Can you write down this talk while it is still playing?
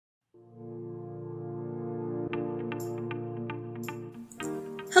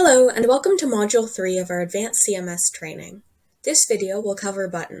Hello and welcome to Module 3 of our Advanced CMS training. This video will cover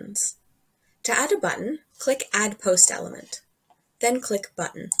buttons. To add a button, click Add Post Element, then click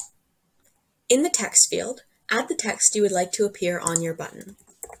Button. In the text field, add the text you would like to appear on your button.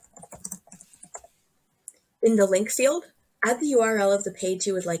 In the link field, add the URL of the page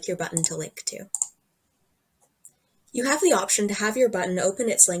you would like your button to link to. You have the option to have your button open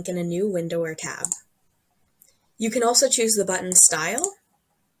its link in a new window or tab. You can also choose the button style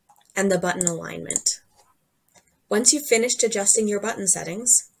and the button alignment. Once you've finished adjusting your button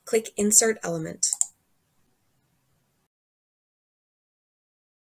settings, click Insert Element.